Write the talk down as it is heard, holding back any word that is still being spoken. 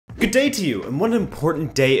Good day to you, and what an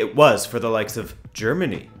important day it was for the likes of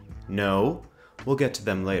Germany. No, we'll get to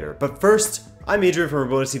them later. But first, I'm Adrian from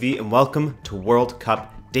Rabona TV, and welcome to World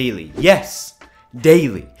Cup Daily. Yes,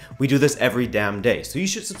 daily. We do this every damn day, so you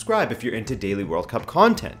should subscribe if you're into daily World Cup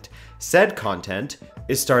content. Said content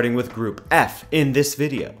is starting with Group F in this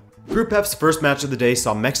video. Group F's first match of the day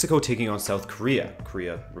saw Mexico taking on South Korea.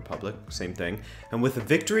 Korea Republic, same thing. And with a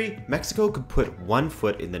victory, Mexico could put one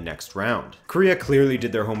foot in the next round. Korea clearly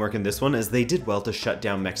did their homework in this one, as they did well to shut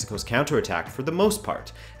down Mexico's counterattack for the most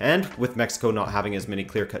part. And with Mexico not having as many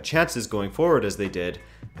clear-cut chances going forward as they did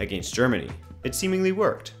against Germany, it seemingly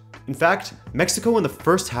worked. In fact, Mexico in the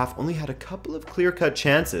first half only had a couple of clear-cut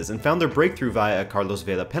chances and found their breakthrough via a Carlos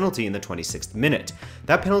Vela penalty in the 26th minute.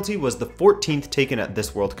 That penalty was the 14th taken at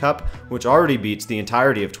this World Cup, which already beats the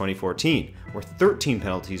entirety of 2014, where 13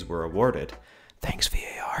 penalties were awarded. Thanks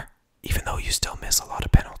VAR, even though you still miss a lot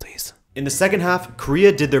of penalties. In the second half,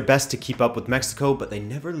 Korea did their best to keep up with Mexico, but they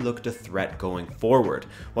never looked a threat going forward.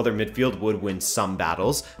 While their midfield would win some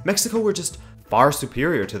battles, Mexico were just far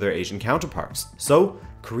superior to their Asian counterparts. So,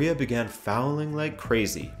 Korea began fouling like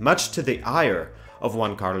crazy, much to the ire of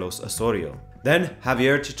Juan Carlos Osorio. Then,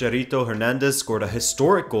 Javier Chicharito Hernandez scored a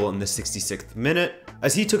historic goal in the 66th minute,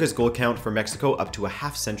 as he took his goal count for Mexico up to a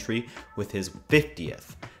half century with his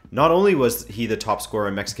 50th. Not only was he the top scorer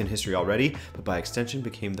in Mexican history already, but by extension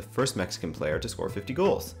became the first Mexican player to score 50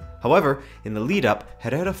 goals. However, in the lead-up,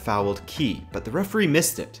 Herrera fouled Key, but the referee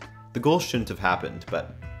missed it. The goal shouldn't have happened,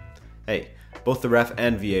 but hey, both the ref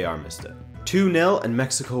and VAR missed it. 2-0, and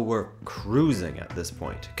Mexico were cruising at this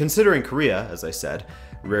point, considering Korea, as I said,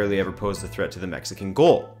 rarely ever posed a threat to the Mexican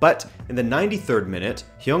goal. But in the 93rd minute,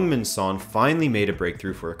 Heung-min Son finally made a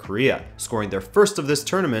breakthrough for Korea, scoring their first of this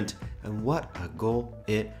tournament, and what a goal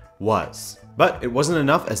it was. But it wasn't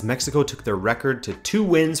enough, as Mexico took their record to 2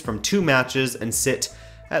 wins from 2 matches and sit,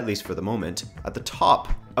 at least for the moment, at the top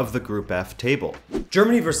of the Group F table.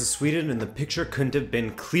 Germany versus Sweden, and the picture couldn't have been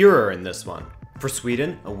clearer in this one. For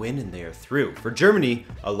Sweden, a win and they are through. For Germany,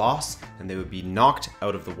 a loss and they would be knocked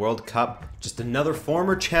out of the World Cup. Just another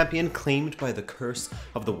former champion claimed by the curse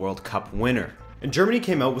of the World Cup winner. And Germany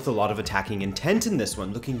came out with a lot of attacking intent in this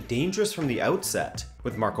one, looking dangerous from the outset,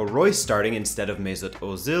 with Marco Reus starting instead of Mesut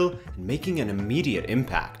Ozil and making an immediate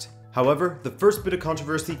impact. However, the first bit of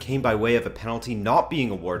controversy came by way of a penalty not being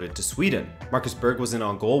awarded to Sweden. Marcus Berg was in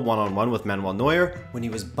on goal one-on-one with Manuel Neuer when he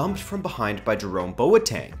was bumped from behind by Jerome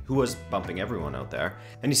Boateng, who was bumping everyone out there,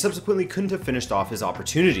 and he subsequently couldn't have finished off his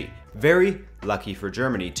opportunity. Very lucky for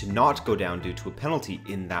Germany to not go down due to a penalty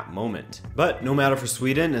in that moment. But no matter for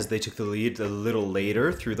Sweden, as they took the lead a little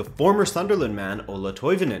later through the former Sunderland man Ola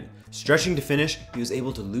Toivonen. Stretching to finish, he was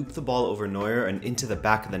able to loop the ball over Neuer and into the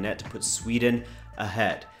back of the net to put Sweden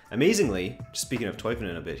ahead. Amazingly, just speaking of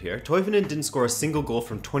Toivonen a bit here, Toivonen didn't score a single goal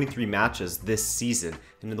from 23 matches this season,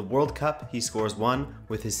 and in the World Cup, he scores one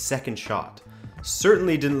with his second shot.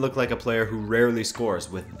 Certainly didn't look like a player who rarely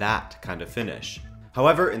scores with that kind of finish.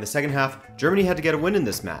 However, in the second half, Germany had to get a win in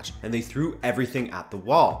this match, and they threw everything at the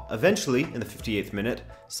wall. Eventually, in the 58th minute,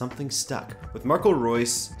 something stuck, with Marco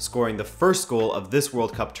Reus scoring the first goal of this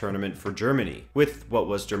World Cup tournament for Germany, with what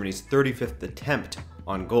was Germany's 35th attempt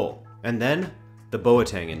on goal. And then, the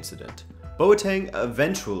Boateng incident. Boateng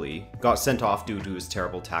eventually got sent off due to his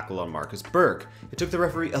terrible tackle on Marcus Berg. It took the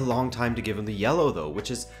referee a long time to give him the yellow though,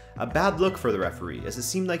 which is a bad look for the referee, as it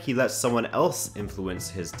seemed like he let someone else influence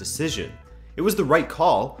his decision. It was the right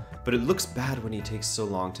call, but it looks bad when he takes so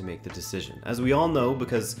long to make the decision, as we all know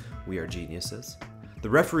because we are geniuses. The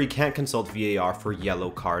referee can't consult VAR for yellow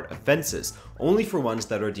card offenses, only for ones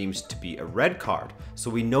that are deemed to be a red card. So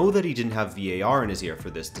we know that he didn't have VAR in his ear for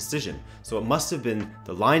this decision. So it must have been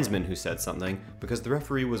the linesman who said something, because the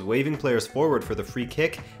referee was waving players forward for the free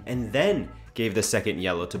kick and then gave the second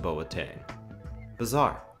yellow to Boateng.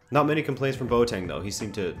 Bizarre. Not many complaints from Boateng though, he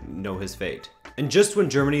seemed to know his fate. And just when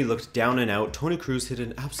Germany looked down and out, Toni Kroos hit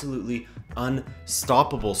an absolutely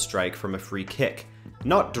unstoppable strike from a free kick.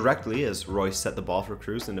 Not directly, as Reus set the ball for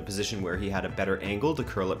Kroos in a position where he had a better angle to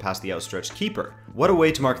curl it past the outstretched keeper. What a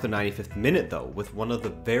way to mark the 95th minute though, with one of the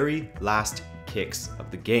very last kicks of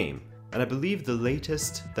the game. And I believe the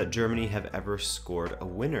latest that Germany have ever scored a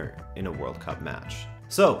winner in a World Cup match.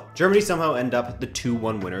 So, Germany somehow end up the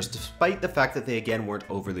 2-1 winners despite the fact that they again weren't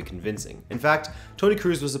overly convincing. In fact, Toni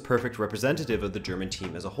Kroos was a perfect representative of the German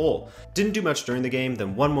team as a whole. Didn't do much during the game,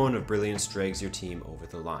 then one moment of brilliance drags your team over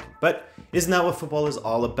the line. But isn't that what football is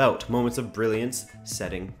all about? Moments of brilliance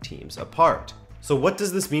setting teams apart. So what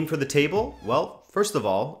does this mean for the table? Well, first of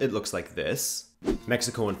all, it looks like this.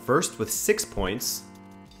 Mexico in first with 6 points.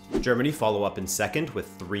 Germany follow up in second with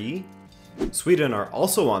 3. Sweden are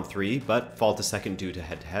also on 3, but fall to second due to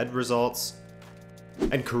head-to-head results.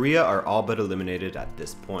 And Korea are all but eliminated at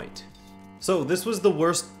this point. So this was the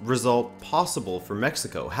worst result possible for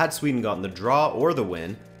Mexico. Had Sweden gotten the draw or the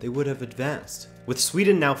win, they would have advanced. With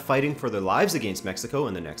Sweden now fighting for their lives against Mexico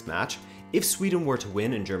in the next match, if Sweden were to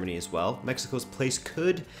win and Germany as well, Mexico's place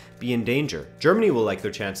could be in danger. Germany will like their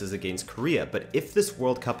chances against Korea, but if this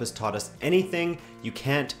World Cup has taught us anything, you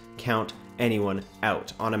can't count anyone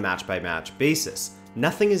out on a match-by-match basis.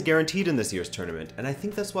 Nothing is guaranteed in this year's tournament, and I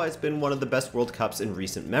think that's why it's been one of the best World Cups in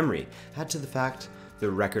recent memory. Add to the fact the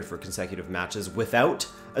record for consecutive matches without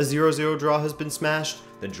a 0-0 draw has been smashed,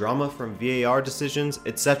 the drama from VAR decisions,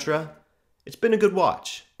 etc. It's been a good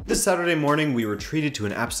watch. This Saturday morning, we were treated to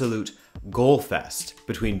an absolute goal fest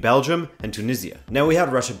between Belgium and Tunisia. Now, we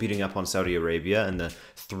had Russia beating up on Saudi Arabia and the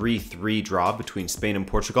 3-3 draw between Spain and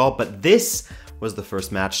Portugal, but this was the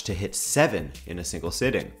first match to hit 7 in a single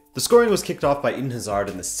sitting. The scoring was kicked off by Eden Hazard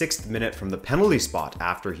in the 6th minute from the penalty spot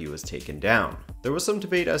after he was taken down. There was some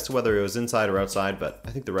debate as to whether it was inside or outside, but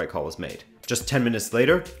I think the right call was made. Just 10 minutes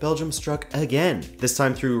later, Belgium struck again, this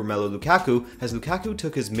time through Romelu Lukaku, as Lukaku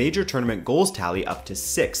took his major tournament goals tally up to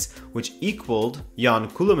 6, which equaled Jan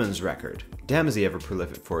Koelemans' record. Damn, is he ever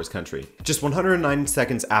prolific for his country. Just 109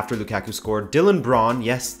 seconds after Lukaku scored, Dylan Braun,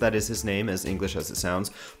 yes, that is his name, as English as it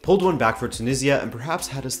sounds, pulled one back for Tunisia and perhaps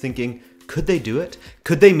had us thinking, could they do it?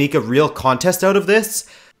 Could they make a real contest out of this?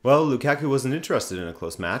 Well, Lukaku wasn't interested in a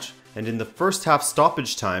close match, and in the first half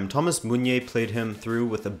stoppage time, Thomas Meunier played him through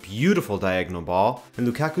with a beautiful diagonal ball, and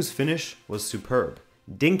Lukaku's finish was superb,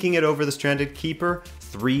 dinking it over the stranded keeper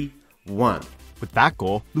 3-1. With that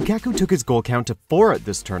goal, Lukaku took his goal count to 4 at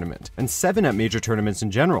this tournament, and 7 at major tournaments in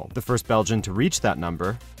general, the first Belgian to reach that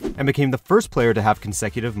number, and became the first player to have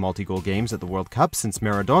consecutive multi-goal games at the World Cup since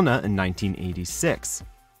Maradona in 1986.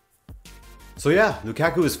 So yeah,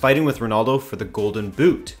 Lukaku is fighting with Ronaldo for the Golden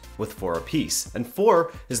Boot, with 4 apiece, and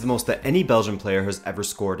 4 is the most that any Belgian player has ever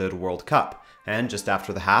scored at a World Cup. And just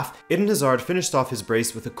after the half, Eden Hazard finished off his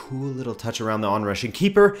brace with a cool little touch around the onrushing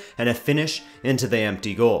keeper and a finish into the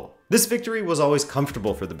empty goal. This victory was always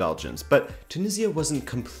comfortable for the Belgians, but Tunisia wasn't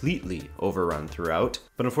completely overrun throughout.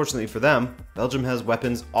 But unfortunately for them, Belgium has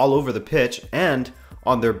weapons all over the pitch and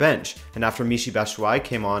on their bench, and after Michy Batshuayi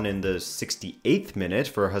came on in the 68th minute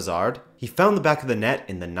for Hazard, he found the back of the net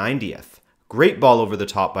in the 90th. Great ball over the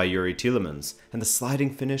top by Yuri Tielemans, and the sliding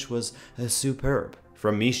finish was superb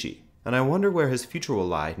from Michy, and I wonder where his future will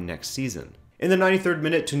lie next season. In the 93rd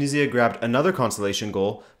minute, Tunisia grabbed another consolation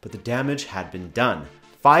goal, but the damage had been done.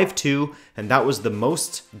 5-2, and that was the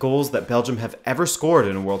most goals that Belgium have ever scored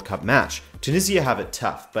in a World Cup match. Tunisia have it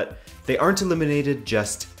tough, but they aren't eliminated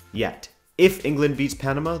just yet. If England beats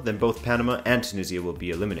Panama, then both Panama and Tunisia will be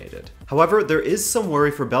eliminated. However, there is some worry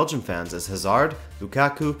for Belgian fans as Hazard,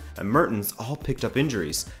 Lukaku, and Mertens all picked up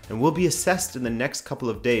injuries and will be assessed in the next couple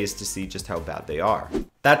of days to see just how bad they are.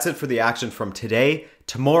 That's it for the action from today.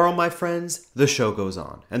 Tomorrow, my friends, the show goes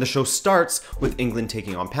on. And the show starts with England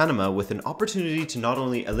taking on Panama with an opportunity to not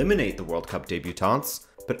only eliminate the World Cup debutants,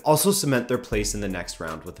 but also cement their place in the next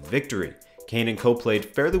round with a victory. Kane and co played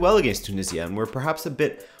fairly well against Tunisia and were perhaps a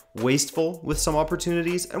bit wasteful with some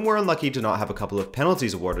opportunities, and were unlucky to not have a couple of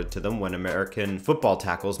penalties awarded to them when American football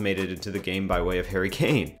tackles made it into the game by way of Harry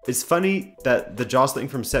Kane. It's funny that the jostling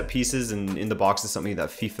from set pieces and in the box is something that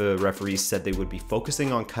FIFA referees said they would be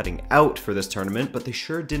focusing on cutting out for this tournament, but they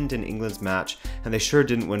sure didn't in England's match, and they sure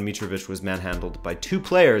didn't when Mitrovic was manhandled by 2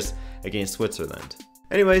 players against Switzerland.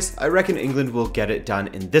 Anyways, I reckon England will get it done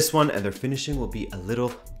in this one, and their finishing will be a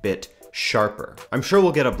little bit sharper. I'm sure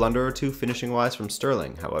we'll get a blunder or 2 finishing wise from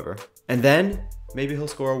Sterling, however. And then, maybe he'll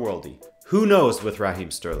score a worldie. Who knows with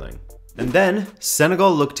Raheem Sterling? And then,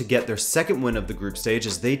 Senegal look to get their second win of the group stage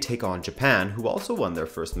as they take on Japan, who also won their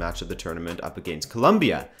first match of the tournament up against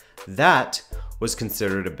Colombia. That was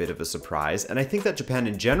considered a bit of a surprise, and I think that Japan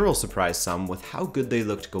in general surprised some with how good they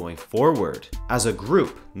looked going forward, as a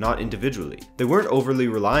group, not individually. They weren't overly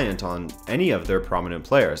reliant on any of their prominent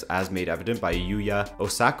players, as made evident by Yuya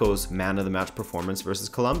Osako's man of the match performance versus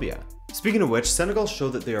Colombia. Speaking of which, Senegal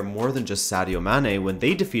showed that they are more than just Sadio Mane when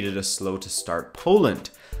they defeated a slow to start Poland.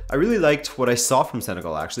 I really liked what I saw from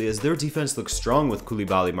Senegal actually, as their defense looked strong with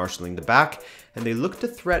Koulibaly marshalling the back, and they looked a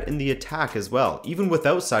threat in the attack as well, even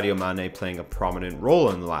without Sadio Mane playing a prominent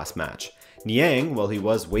role in the last match. Niang, while he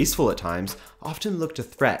was wasteful at times, often looked a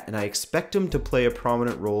threat, and I expect him to play a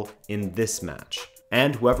prominent role in this match.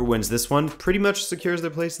 And whoever wins this one pretty much secures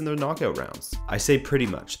their place in the knockout rounds. I say pretty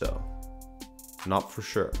much though, not for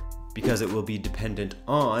sure, because it will be dependent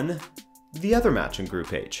on the other match in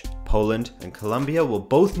Group H. Poland and Colombia will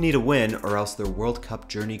both need a win or else their World Cup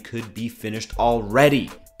journey could be finished already.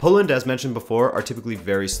 Poland, as mentioned before, are typically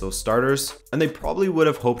very slow starters, and they probably would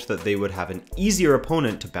have hoped that they would have an easier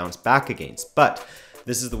opponent to bounce back against. But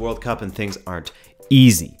this is the World Cup and things aren't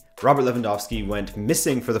easy. Robert Lewandowski went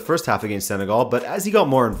missing for the first half against Senegal, but as he got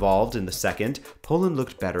more involved in the second, Poland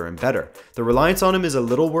looked better and better. The reliance on him is a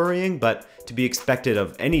little worrying, but to be expected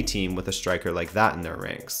of any team with a striker like that in their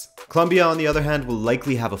ranks. Colombia, on the other hand, will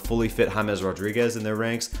likely have a fully fit James Rodriguez in their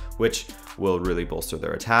ranks, which will really bolster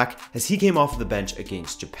their attack, as he came off the bench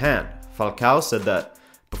against Japan. Falcao said that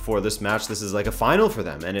before this match, this is like a final for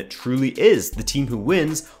them, and it truly is. The team who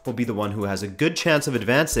wins will be the one who has a good chance of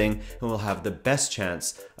advancing and will have the best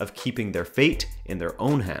chance of keeping their fate in their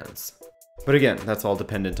own hands. But again, that's all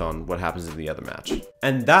dependent on what happens in the other match.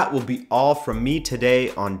 And that will be all from me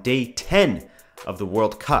today on day 10 of the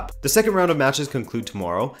World Cup. The second round of matches conclude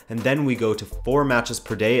tomorrow, and then we go to 4 matches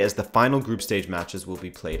per day as the final group stage matches will be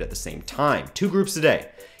played at the same time. 2 groups a day.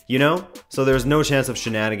 You know? So there's no chance of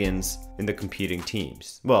shenanigans in the competing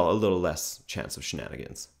teams. Well, a little less chance of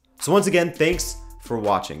shenanigans. So once again, thanks for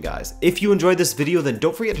watching, guys. If you enjoyed this video, then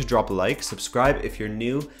don't forget to drop a like, subscribe if you're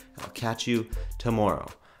new, and I'll catch you tomorrow.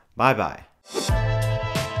 Bye-bye.